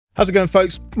How's it going,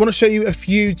 folks? I want to show you a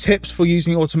few tips for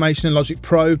using automation in Logic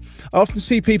Pro. I often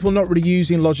see people not really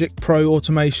using Logic Pro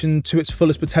automation to its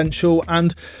fullest potential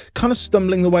and kind of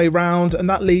stumbling the way around, and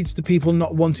that leads to people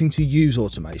not wanting to use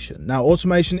automation. Now,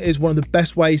 automation is one of the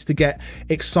best ways to get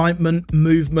excitement,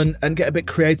 movement, and get a bit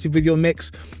creative with your mix.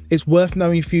 It's worth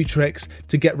knowing a few tricks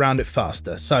to get around it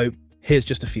faster. So here's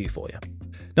just a few for you.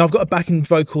 Now, I've got a backing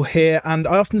vocal here, and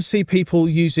I often see people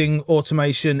using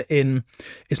automation in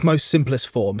its most simplest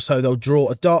form. So they'll draw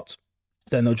a dot,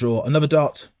 then they'll draw another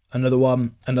dot, another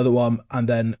one, and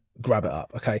then grab it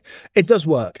up. Okay, it does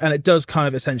work, and it does kind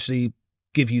of essentially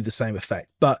give you the same effect.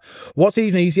 But what's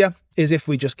even easier is if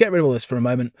we just get rid of all this for a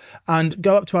moment and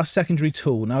go up to our secondary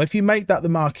tool. Now, if you make that the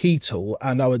Marquee tool,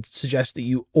 and I would suggest that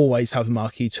you always have the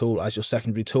Marquee tool as your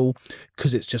secondary tool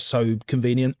because it's just so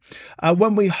convenient.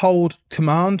 When we hold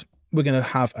Command, we're going to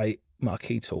have a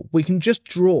Marquee tool. We can just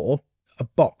draw a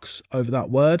box over that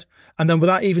word, and then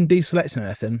without even deselecting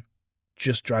anything,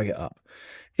 just drag it up.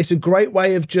 It's a great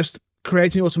way of just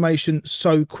creating automation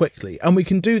so quickly, and we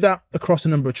can do that across a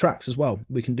number of tracks as well.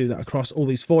 We can do that across all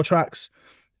these 4 tracks.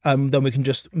 Then we can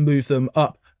just move them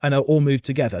up and they'll all move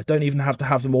together. Don't even have to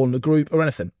have them all in a group or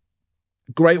anything.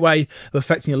 Great way of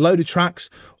affecting a load of tracks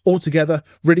all together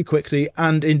really quickly,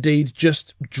 and indeed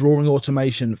just drawing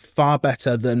automation far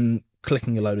better than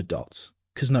clicking a load of dots,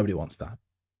 because nobody wants that.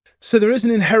 So there is an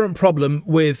inherent problem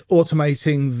with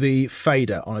automating the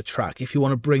fader on a track if you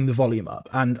want to bring the volume up,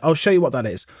 and I'll show you what that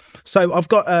is. So I've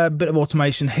got a bit of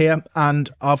automation here,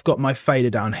 and I've got my fader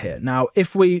down here. Now,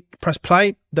 if we press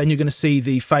play, then you're going to see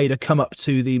the fader come up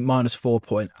to the -4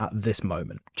 point at this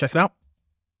moment. Check it out.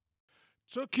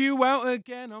 Took you out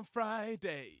again on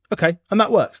Friday. Okay, and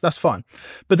that works, that's fine.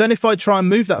 But then if I try and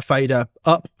move that fader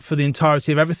up for the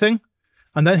entirety of everything,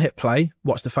 and then hit play,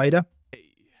 watch the fader,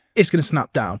 it's going to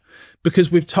snap down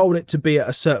because we've told it to be at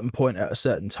a certain point at a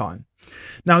certain time.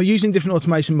 Now, using different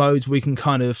automation modes, we can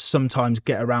kind of sometimes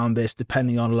get around this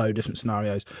depending on a load of different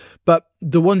scenarios. But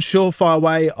the one surefire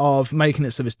way of making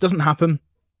it so this doesn't happen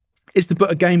is to put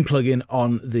a gain plugin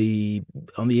on the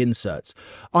inserts.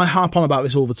 I harp on about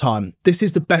this all the time. This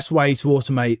is the best way to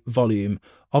automate volume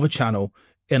of a channel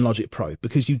in Logic Pro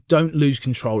because you don't lose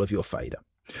control of your fader.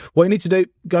 What you need to do,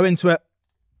 go into it,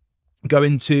 go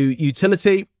into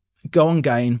utility, go on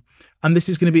gain, and this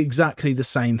is going to be exactly the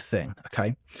same thing.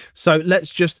 Okay, so let's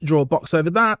just draw a box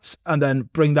over that and then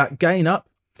bring that gain up,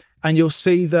 and you'll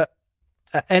see that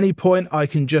at any point I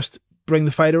can just bring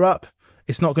the fader up.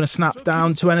 It's not going to snap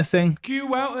down to anything,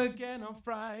 You out again on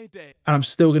Friday. and I'm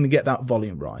still going to get that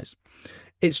volume rise.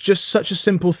 It's just such a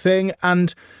simple thing,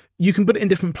 and you can put it in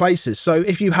different places. So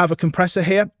if you have a compressor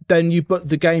here, then you put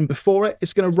the gain before it.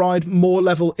 It's going to ride more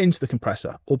level into the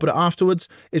compressor, or put it afterwards.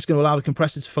 It's going to allow the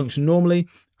compressor to function normally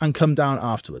and come down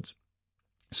afterwards.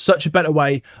 Such a better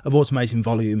way of automating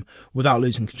volume without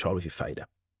losing control of your fader.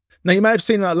 Now, you may have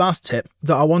seen in that last tip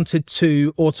that I wanted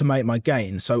to automate my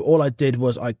gain. So all I did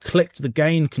was I clicked the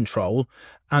gain control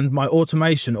and my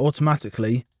automation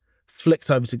automatically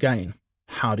flicked over to gain.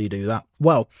 How do you do that?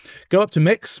 Well, go up to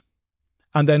mix,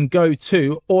 and then go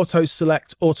to auto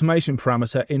select automation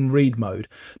parameter in read mode.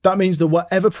 That means that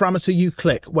whatever parameter you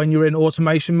click when you're in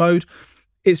automation mode,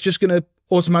 it's just going to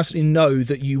automatically know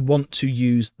that you want to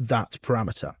use that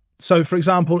parameter. So for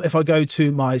example, if I go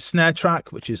to my snare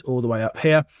track, which is all the way up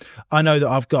here, I know that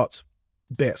I've got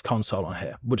BX console on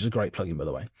here, which is a great plugin, by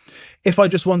the way. If I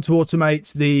just want to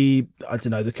automate the, I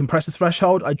don't know, the compressor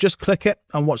threshold, I just click it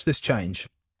and watch this change.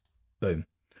 Boom.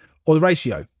 Or the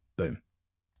ratio. Boom.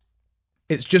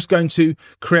 It's just going to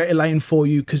create a lane for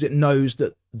you because it knows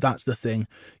that that's the thing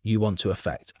you want to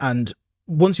affect. And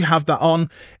once you have that on,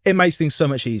 it makes things so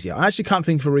much easier. I actually can't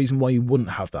think of a reason why you wouldn't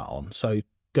have that on. So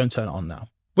go and turn it on now.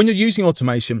 When you're using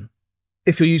automation,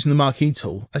 if you're using the Marquee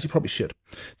tool, as you probably should,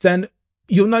 then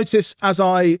you'll notice as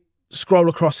I scroll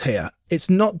across here, it's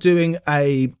not doing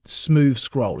a smooth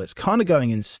scroll. It's kind of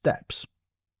going in steps.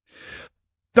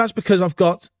 That's because I've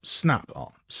got snap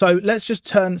on. So let's just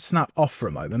turn snap off for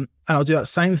a moment, and I'll do that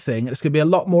same thing. It's going to be a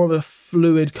lot more of a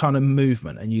fluid kind of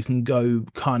movement, and you can go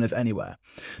kind of anywhere.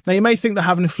 Now, you may think that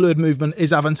having a fluid movement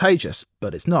is advantageous,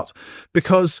 but it's not,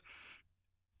 because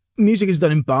music is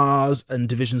done in bars and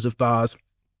divisions of bars.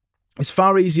 It's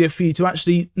far easier for you to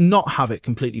actually not have it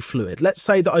completely fluid. Let's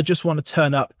say that I just want to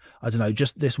turn up, I don't know,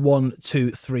 just this 1,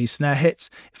 2, 3 snare hits.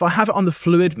 If I have it on the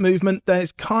fluid movement, then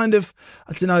it's kind of,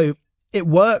 I don't know, it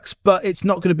works, but it's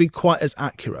not going to be quite as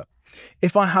accurate.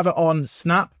 If I have it on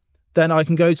snap, then I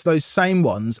can go to those same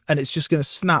ones and it's just going to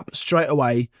snap straight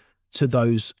away to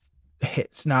those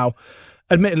hits. Now,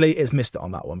 admittedly, it's missed it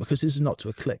on that one because this is not to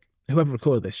a click. Whoever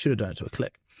recorded this should have done it to a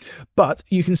click. But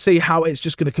you can see how it's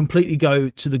just going to completely go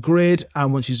to the grid.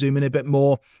 And once you zoom in a bit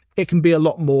more, it can be a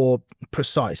lot more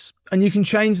precise. And you can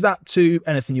change that to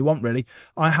anything you want, really.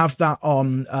 I have that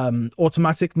on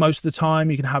automatic most of the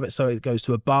time. You can have it so it goes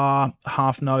to a bar,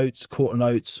 half notes, quarter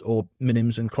notes, or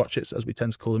minims and crotchets, as we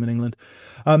tend to call them in England.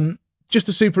 Just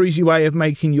a super easy way of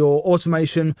making your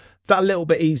automation that little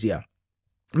bit easier.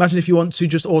 Imagine if you want to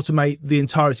just automate the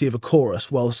entirety of a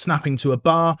chorus while snapping to a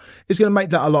bar. It's going to make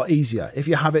that a lot easier. If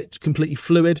you have it completely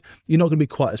fluid, you're not going to be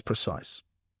quite as precise.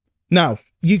 Now,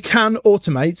 you can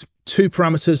automate 2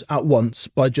 parameters at once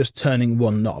by just turning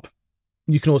one knob.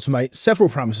 You can automate several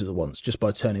parameters at once just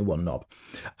by turning one knob.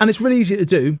 And it's really easy to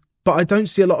do, but I don't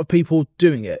see a lot of people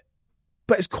doing it.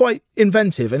 But it's quite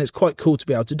inventive and it's quite cool to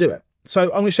be able to do it. So I'm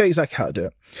going to show you exactly how to do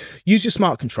it. Use your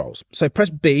smart controls. So press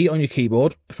B on your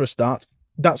keyboard for a start.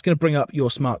 That's going to bring up your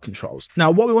smart controls.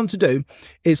 Now, what we want to do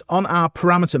is on our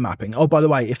parameter mapping. Oh, by the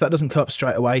way, if that doesn't come up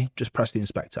straight away, just press the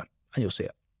inspector and you'll see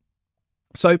it.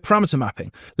 So parameter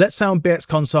mapping. Let's say on BX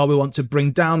console, we want to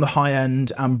bring down the high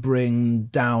end and bring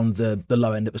down the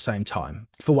low end at the same time.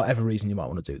 For whatever reason, you might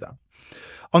want to do that.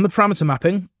 On the parameter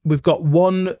mapping, we've got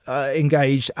one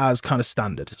engaged as kind of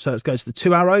standard. So let's go to the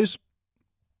 2 arrows,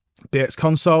 BX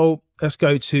console. Let's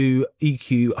go to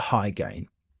EQ high gain.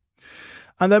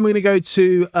 And then we're going to go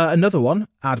to another one,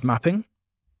 add mapping.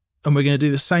 And we're going to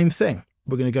do the same thing.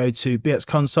 We're going to go to BX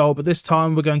console, but this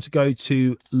time we're going to go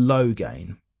to low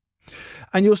gain.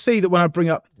 And you'll see that when I bring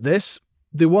up this,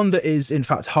 the one that is in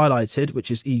fact highlighted,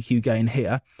 which is EQ gain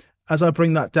here, as I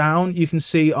bring that down, you can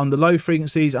see on the low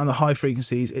frequencies and the high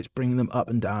frequencies, it's bringing them up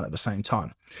and down at the same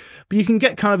time. But you can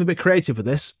get kind of a bit creative with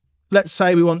this. Let's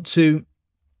say we want to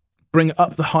bring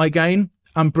up the high gain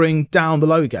and bring down the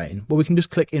low gain. Well, we can just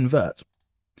click invert.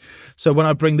 So when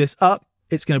I bring this up,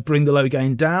 it's going to bring the low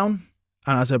gain down.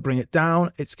 And as I bring it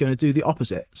down, it's going to do the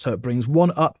opposite. So it brings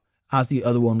one up as the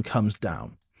other one comes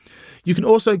down. You can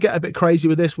also get a bit crazy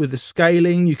with this with the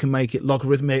scaling. You can make it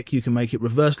logarithmic. You can make it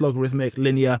reverse logarithmic,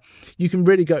 linear. You can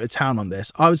really go to town on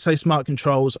this. I would say smart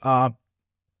controls are,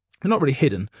 they're not really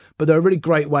hidden, but they're a really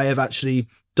great way of actually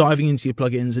diving into your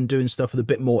plugins and doing stuff with a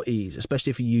bit more ease, especially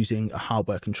if you're using a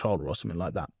hardware controller or something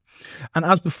like that. And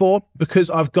as before, because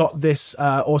I've got this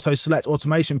auto select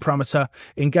automation parameter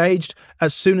engaged,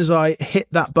 as soon as I hit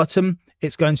that button,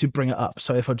 it's going to bring it up.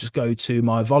 So if I just go to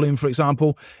my volume, for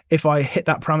example, if I hit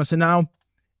that parameter now,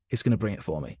 it's going to bring it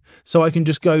for me. So I can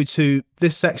just go to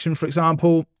this section, for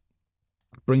example,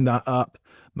 bring that up,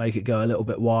 make it go a little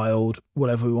bit wild,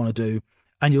 whatever we want to do.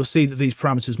 And you'll see that these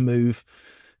parameters move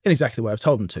in exactly the way I've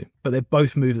told them to, but they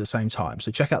both move at the same time.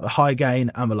 So check out the high gain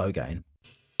and the low gain.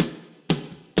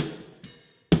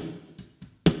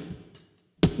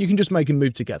 You can just make them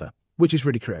move together, which is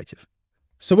really creative.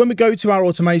 So when we go to our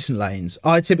automation lanes,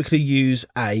 I typically use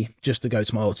A just to go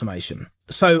to my automation.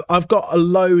 So I've got a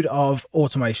load of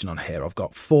automation on here. I've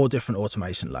got 4 different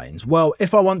automation lanes. Well,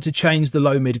 if I want to change the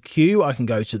low mid Q, I can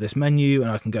go to this menu and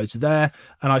I can go to there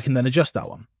and I can then adjust that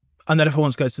one. And then if I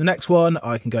want to go to the next one,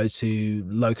 I can go to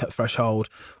low cut threshold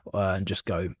and just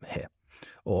go here.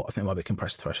 Or I think it might be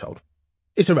compressed threshold.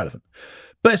 It's irrelevant,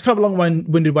 but it's kind of a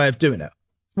long-winded way of doing it.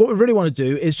 What we really want to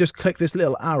do is just click this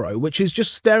little arrow, which is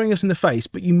just staring us in the face,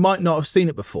 but you might not have seen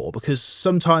it before because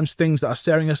sometimes things that are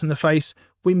staring us in the face,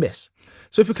 we miss.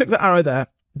 So if we click the arrow there,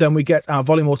 then we get our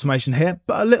volume automation here,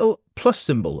 but a little plus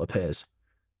symbol appears.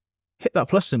 Hit that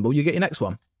plus symbol, you get your next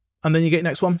one, and then you get your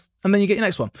next one, and then you get your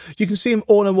next one. You can see them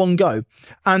all in one go.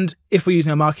 And if we're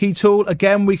using a marquee tool,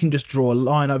 again, we can just draw a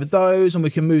line over those and we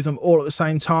can move them all at the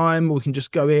same time. We can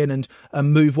just go in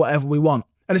and move whatever we want.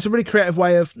 And it's a really creative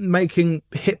way of making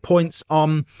hit points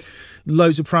on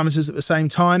loads of parameters at the same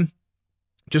time,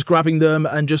 just grabbing them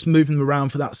and just moving them around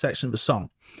for that section of the song.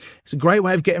 It's a great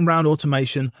way of getting around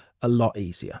automation a lot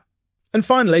easier. And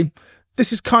finally,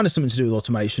 this is kind of something to do with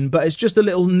automation, but it's just a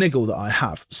little niggle that I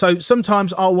have. So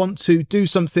sometimes I'll want to do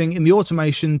something in the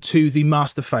automation to the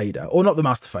master fader, or not the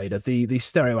master fader, the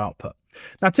stereo output.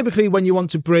 Now, typically when you want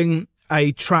to bring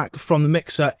a track from the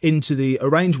mixer into the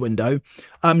arrange window,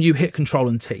 you hit Control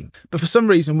and T. But for some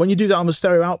reason, when you do that on the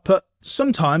stereo output,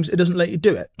 sometimes it doesn't let you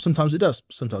do it. Sometimes it does,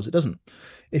 sometimes it doesn't.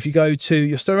 If you go to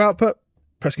your stereo output,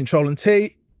 press Control and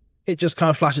T, it just kind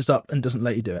of flashes up and doesn't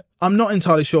let you do it. I'm not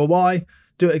entirely sure why.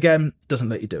 Do it again, doesn't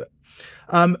let you do it.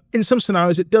 In some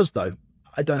scenarios it does though.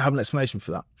 I don't have an explanation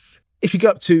for that. If you go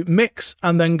up to Mix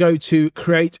and then go to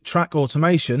Create Track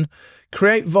Automation,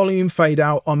 create volume fade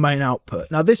out on main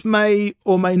output. Now this may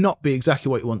or may not be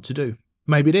exactly what you want to do.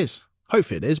 Maybe it is.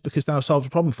 Hopefully it is, because that'll solve the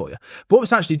problem for you. But what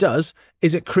this actually does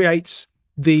is it creates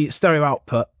the stereo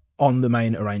output on the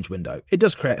main arrange window. It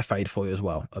does create a fade for you as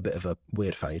well, a bit of a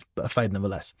weird fade, but a fade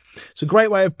nonetheless. It's a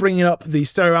great way of bringing up the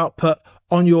stereo output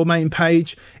on your main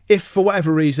page if for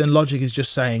whatever reason Logic is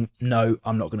just saying, no,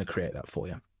 I'm not going to create that for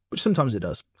you, which sometimes it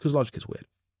does because Logic is weird.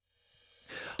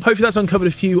 Hopefully that's uncovered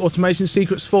a few automation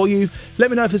secrets for you. Let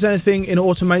me know if there's anything in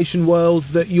automation world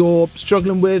that you're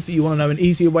struggling with, that you want to know an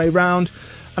easier way around,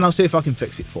 and I'll see if I can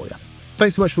fix it for you.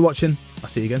 Thanks so much for watching. I'll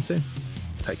see you again soon.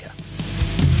 Take care.